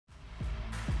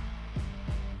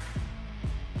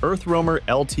EarthRoamer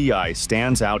LTi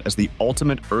stands out as the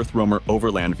ultimate EarthRoamer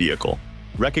overland vehicle,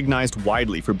 recognized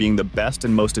widely for being the best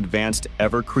and most advanced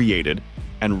ever created,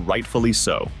 and rightfully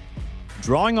so.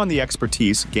 Drawing on the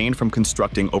expertise gained from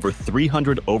constructing over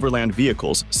 300 overland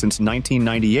vehicles since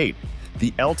 1998,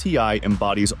 the LTi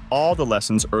embodies all the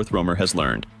lessons EarthRoamer has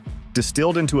learned,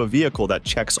 distilled into a vehicle that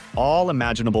checks all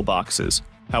imaginable boxes.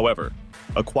 However,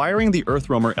 acquiring the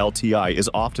EarthRoamer LTi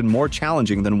is often more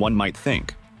challenging than one might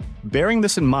think. Bearing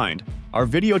this in mind, our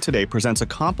video today presents a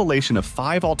compilation of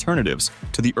 5 alternatives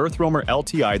to the EarthRoamer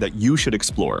LTi that you should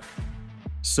explore.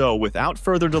 So, without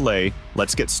further delay,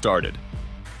 let's get started.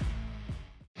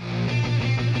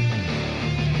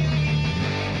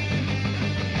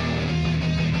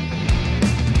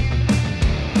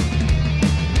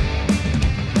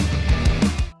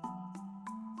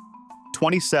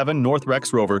 '27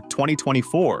 RexRover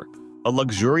 2024, a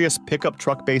luxurious pickup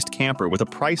truck-based camper with a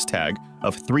price tag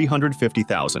of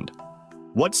 $350,000.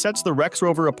 What sets the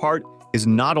RexRover apart is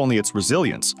not only its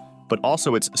resilience, but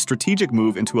also its strategic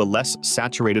move into a less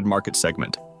saturated market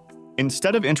segment.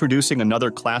 Instead of introducing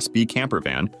another Class B camper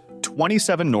van,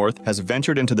 27 North has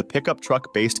ventured into the pickup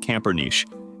truck-based camper niche,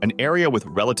 an area with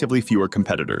relatively fewer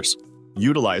competitors.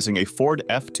 Utilizing a Ford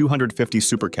F-250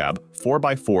 Super Cab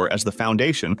 4x4 as the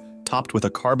foundation, topped with a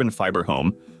carbon fiber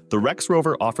home, the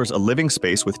RexRover offers a living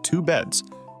space with 2 beds,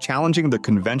 challenging the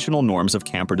conventional norms of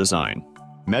camper design.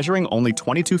 Measuring only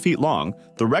 22 feet long,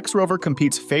 the RexRover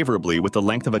competes favorably with the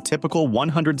length of a typical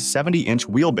 170-inch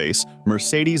wheelbase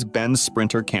Mercedes-Benz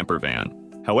Sprinter camper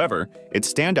van. However,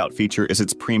 its standout feature is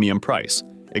its premium price,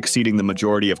 exceeding the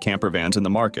majority of camper vans in the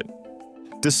market.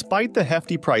 Despite the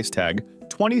hefty price tag,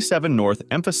 27 North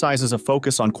emphasizes a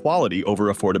focus on quality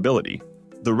over affordability.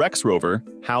 The RexRover,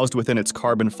 housed within its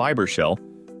carbon fiber shell,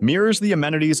 mirrors the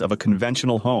amenities of a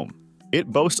conventional home.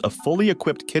 It boasts a fully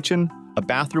equipped kitchen, a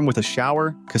bathroom with a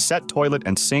shower, cassette toilet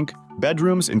and sink,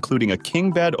 bedrooms including a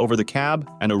king bed over the cab,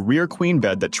 and a rear queen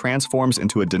bed that transforms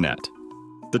into a dinette.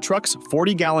 The truck's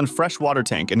 40-gallon freshwater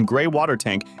tank and gray water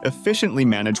tank efficiently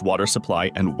manage water supply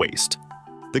and waste.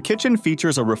 The kitchen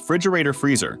features a refrigerator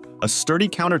freezer, a sturdy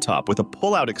countertop with a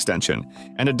pull-out extension,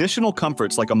 and additional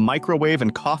comforts like a microwave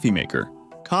and coffee maker,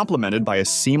 complemented by a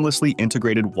seamlessly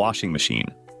integrated washing machine.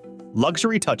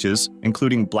 Luxury touches,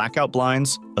 including blackout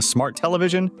blinds, a smart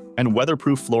television, and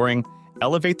weatherproof flooring,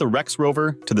 elevate the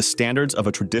RexRover to the standards of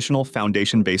a traditional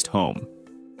foundation-based home.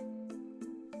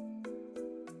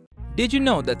 Did you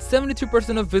know that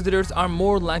 72% of visitors are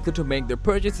more likely to make their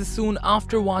purchases soon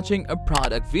after watching a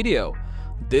product video?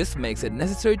 This makes it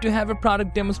necessary to have a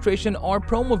product demonstration or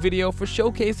promo video for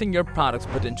showcasing your product's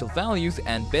potential values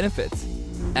and benefits.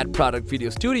 At Product Video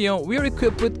Studio, we are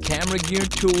equipped with camera gear,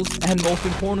 tools, and most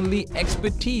importantly,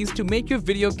 expertise to make your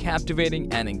video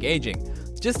captivating and engaging.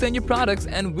 Just send your products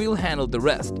and we'll handle the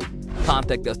rest.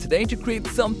 Contact us today to create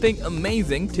something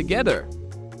amazing together.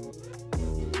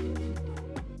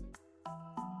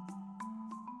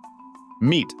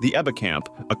 Meet the Ebacamp,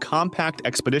 a compact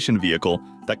expedition vehicle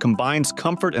that combines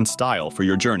comfort and style for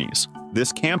your journeys.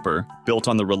 This camper, built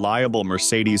on the reliable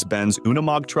Mercedes-Benz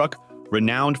Unimog truck,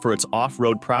 renowned for its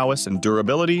off-road prowess and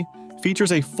durability,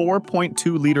 features a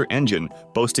 4.2-liter engine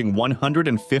boasting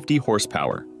 150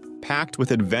 horsepower. Packed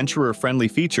with adventurer-friendly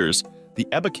features, the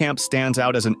Ebacamp stands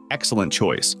out as an excellent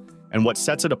choice, and what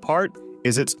sets it apart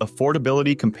is its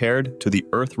affordability compared to the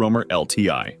EarthRoamer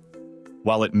LTi.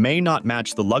 While it may not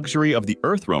match the luxury of the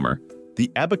EarthRoamer,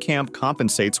 the Ebacamp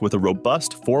compensates with a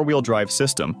robust 4-wheel drive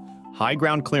system, high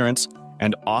ground clearance,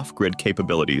 and off-grid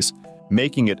capabilities,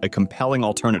 making it a compelling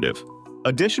alternative.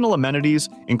 Additional amenities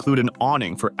include an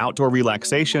awning for outdoor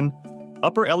relaxation,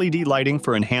 upper LED lighting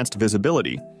for enhanced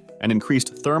visibility, and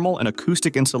increased thermal and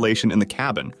acoustic insulation in the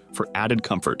cabin for added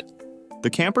comfort. The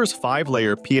camper's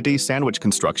 5-layer Piety sandwich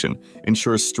construction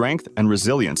ensures strength and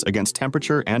resilience against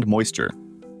temperature and moisture.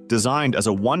 Designed as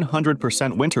a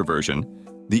 100% winter version,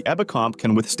 the Ebacamp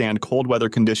can withstand cold weather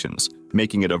conditions,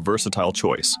 making it a versatile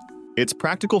choice. Its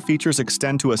practical features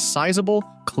extend to a sizable,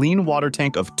 clean water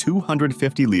tank of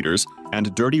 250 liters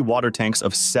and dirty water tanks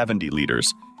of 70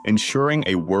 liters, ensuring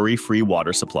a worry-free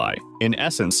water supply. In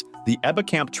essence, the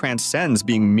Ebacamp transcends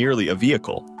being merely a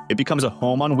vehicle. It becomes a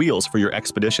home on wheels for your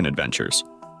expedition adventures.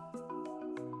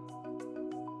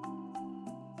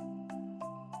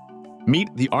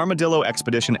 Meet the Armadillo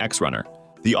Expedition X-Runner,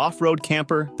 the off-road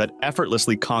camper that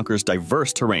effortlessly conquers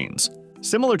diverse terrains.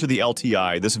 Similar to the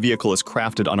LTi, this vehicle is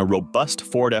crafted on a robust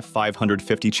Ford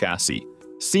F-550 chassis,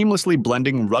 seamlessly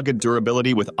blending rugged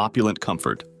durability with opulent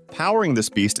comfort. Powering this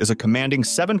beast is a commanding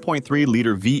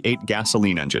 7.3-liter V8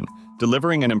 gasoline engine,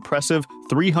 delivering an impressive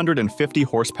 350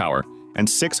 horsepower and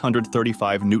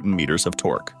 635 Newton-meters of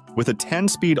torque. With a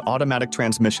 10-speed automatic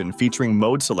transmission featuring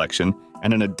mode selection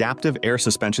and an adaptive air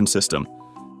suspension system,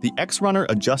 the X-Runner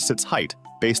adjusts its height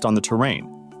based on the terrain,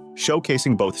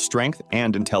 showcasing both strength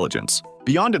and intelligence.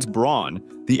 Beyond its brawn,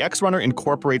 the X-Runner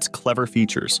incorporates clever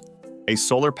features. A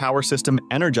solar power system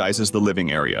energizes the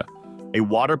living area. A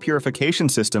water purification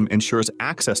system ensures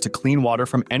access to clean water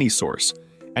from any source,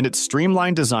 and its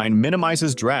streamlined design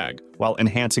minimizes drag while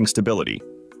enhancing stability.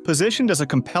 Positioned as a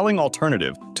compelling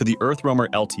alternative to the EarthRoamer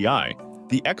LTi,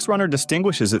 the X-Runner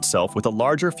distinguishes itself with a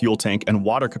larger fuel tank and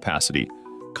water capacity,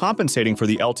 compensating for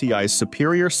the LTi's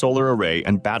superior solar array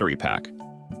and battery pack.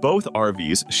 Both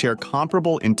RVs share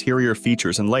comparable interior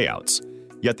features and layouts,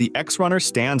 yet the X-Runner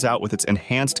stands out with its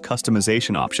enhanced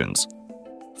customization options.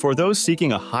 For those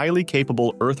seeking a highly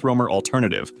capable EarthRoamer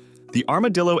alternative, the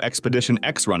Armadillo Expedition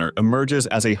X-Runner emerges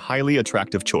as a highly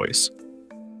attractive choice.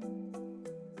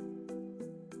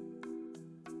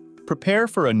 Prepare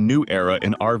for a new era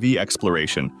in RV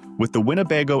exploration with the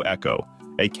Winnebago Ekko,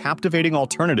 a captivating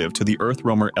alternative to the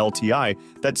EarthRoamer LTi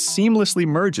that seamlessly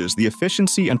merges the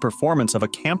efficiency and performance of a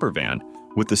camper van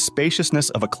with the spaciousness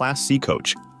of a Class C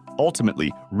coach,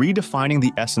 ultimately redefining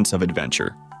the essence of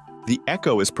adventure. The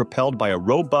Ekko is propelled by a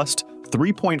robust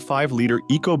 3.5-liter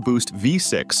EcoBoost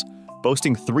V6,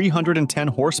 boasting 310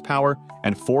 horsepower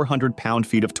and 400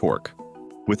 pound-feet of torque.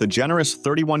 With a generous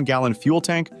 31-gallon fuel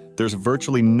tank, there's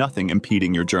virtually nothing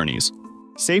impeding your journeys.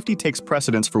 Safety takes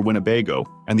precedence for Winnebago,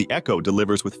 and the Ekko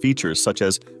delivers with features such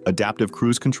as adaptive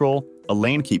cruise control, a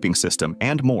lane-keeping system,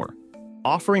 and more.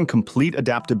 Offering complete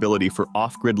adaptability for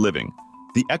off-grid living,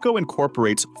 the Ekko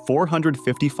incorporates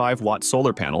 455-watt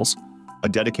solar panels, a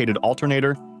dedicated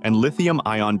alternator, and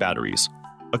lithium-ion batteries.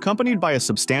 Accompanied by a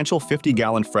substantial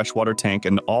 50-gallon freshwater tank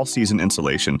and all-season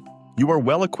insulation, you are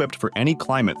well equipped for any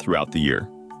climate throughout the year.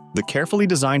 The carefully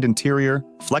designed interior,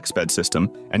 FlexBed system,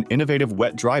 and innovative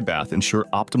wet-dry bath ensure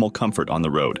optimal comfort on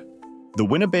the road. The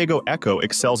Winnebago Ekko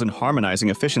excels in harmonizing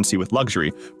efficiency with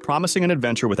luxury, promising an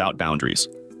adventure without boundaries.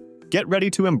 Get ready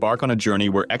to embark on a journey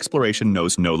where exploration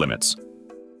knows no limits.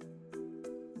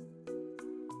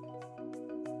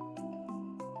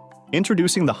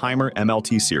 Introducing the Hymer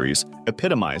MLT series,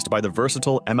 epitomized by the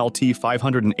versatile MLT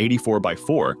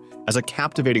 584x4 as a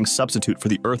captivating substitute for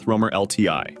the EarthRoamer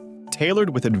LTi. Tailored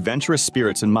with adventurous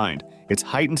spirits in mind, its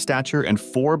heightened stature and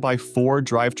 4x4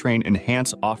 drivetrain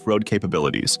enhance off-road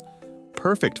capabilities.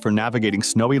 Perfect for navigating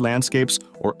snowy landscapes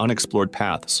or unexplored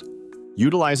paths.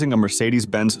 Utilizing a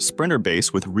Mercedes-Benz Sprinter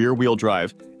base with rear-wheel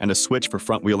drive and a switch for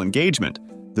front-wheel engagement,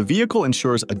 the vehicle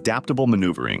ensures adaptable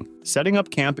maneuvering. Setting up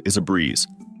camp is a breeze,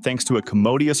 thanks to a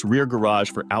commodious rear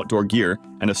garage for outdoor gear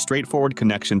and a straightforward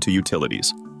connection to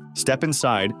utilities. Step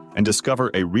inside and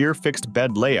discover a rear fixed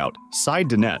bed layout, side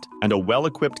dinette, and a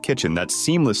well-equipped kitchen that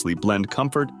seamlessly blend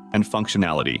comfort and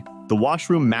functionality. The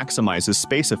washroom maximizes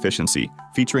space efficiency,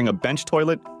 featuring a bench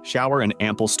toilet, shower, and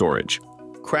ample storage.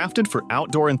 Crafted for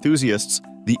outdoor enthusiasts,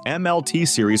 the MLT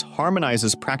series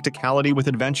harmonizes practicality with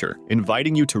adventure,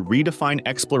 inviting you to redefine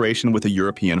exploration with a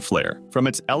European flair. From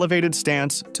its elevated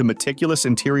stance to meticulous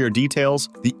interior details,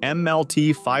 the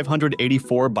MLT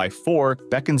 584x4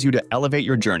 beckons you to elevate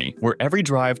your journey, where every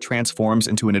drive transforms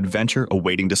into an adventure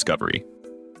awaiting discovery.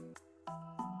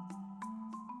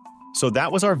 So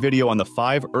that was our video on the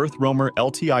 5 EarthRoamer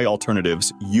LTi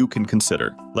alternatives you can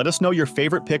consider. Let us know your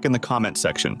favorite pick in the comment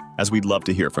section, as we'd love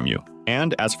to hear from you.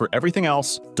 And as for everything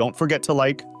else, don't forget to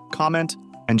like, comment,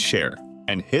 and share.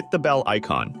 And hit the bell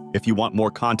icon if you want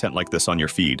more content like this on your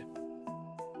feed.